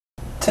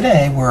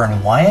Today we're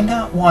in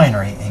Wyandotte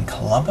Winery in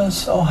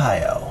Columbus,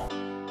 Ohio.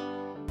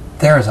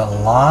 There is a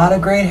lot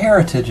of great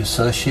heritage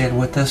associated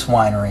with this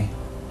winery.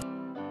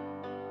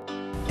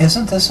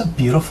 Isn't this a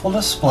beautiful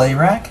display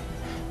rack?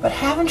 But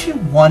haven't you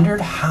wondered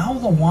how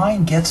the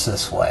wine gets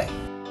this way?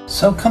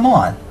 So come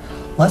on,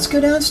 let's go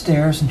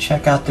downstairs and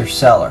check out their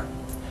cellar.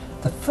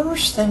 The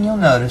first thing you'll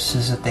notice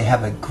is that they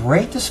have a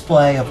great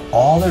display of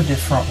all their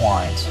different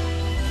wines.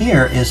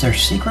 Here is their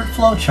secret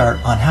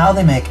flowchart on how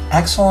they make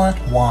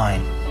excellent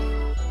wine.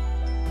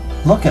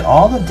 Look at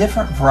all the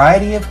different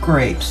variety of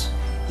grapes.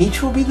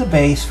 Each will be the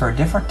base for a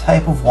different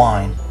type of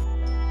wine.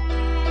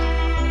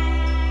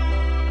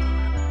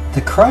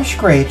 The crushed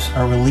grapes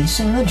are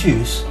releasing the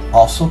juice,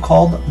 also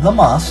called the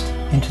must,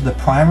 into the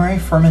primary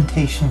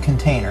fermentation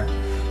container.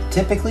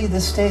 Typically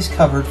this stays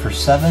covered for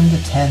 7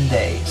 to 10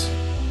 days.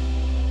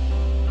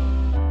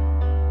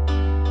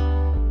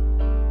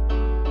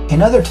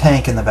 Another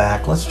tank in the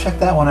back, let's check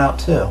that one out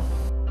too.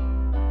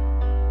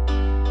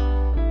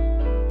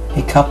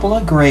 A couple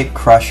of grape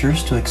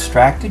crushers to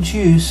extract the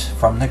juice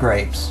from the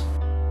grapes.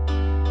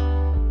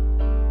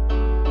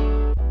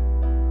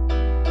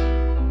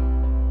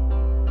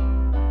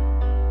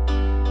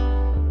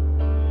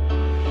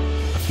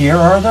 Here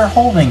are their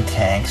holding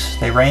tanks.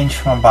 They range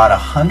from about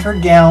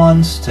 100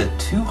 gallons to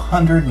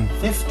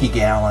 250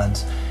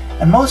 gallons,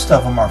 and most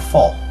of them are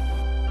full.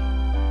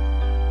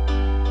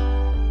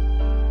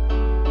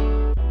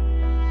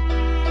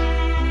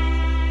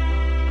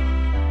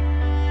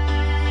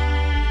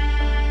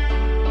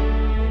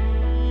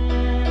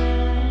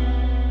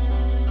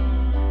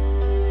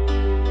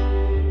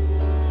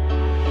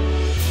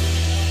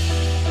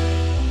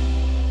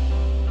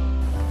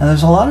 Now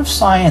there's a lot of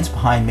science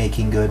behind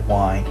making good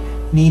wine.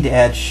 You need to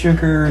add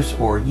sugars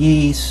or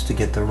yeast to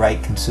get the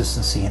right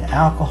consistency in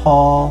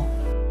alcohol.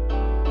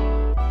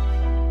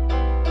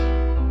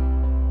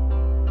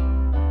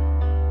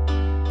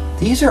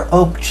 These are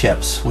oak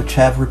chips which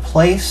have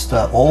replaced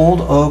the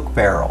old oak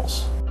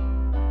barrels.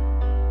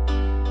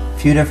 A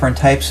few different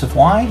types of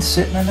wine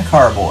sitting in the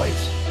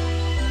carboys.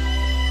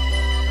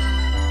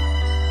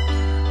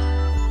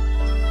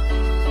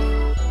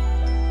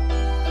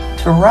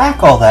 To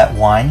rack all that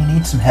wine, you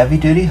need some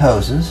heavy-duty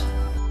hoses.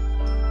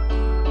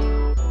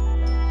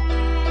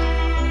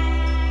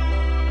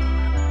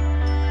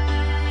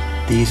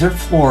 These are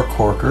floor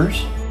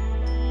corkers.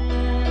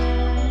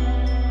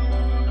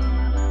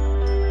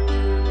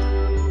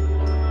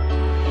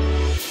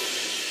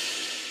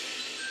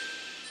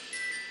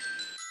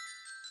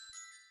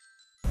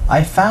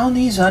 I found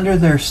these under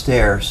their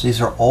stairs.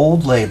 These are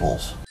old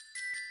labels.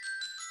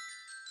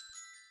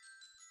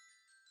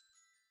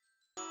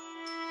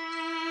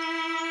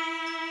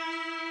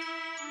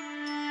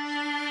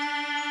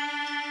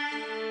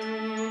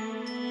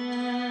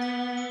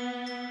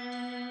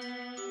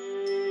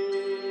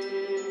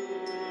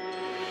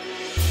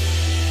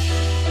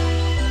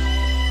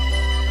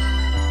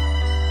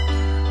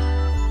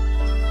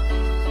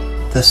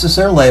 This is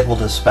their label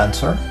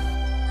dispenser.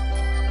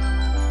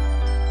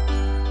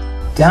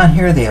 Down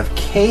here they have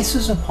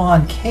cases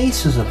upon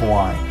cases of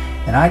wine,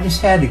 and I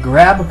just had to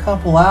grab a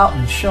couple out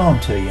and show them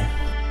to you.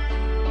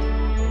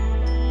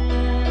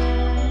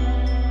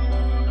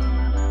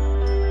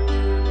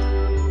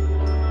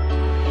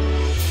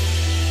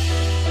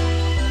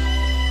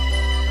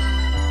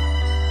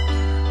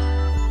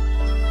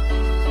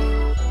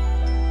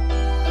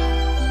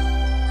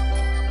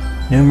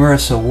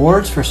 Numerous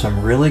awards for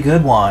some really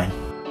good wine.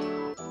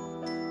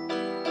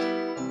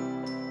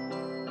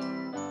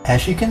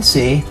 As you can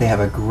see, they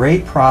have a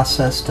great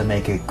process to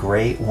make a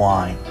great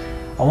wine.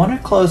 I want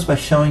to close by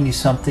showing you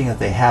something that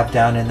they have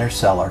down in their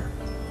cellar.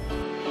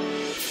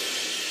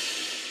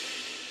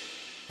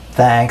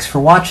 Thanks for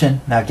watching.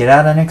 Now get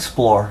out and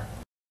explore.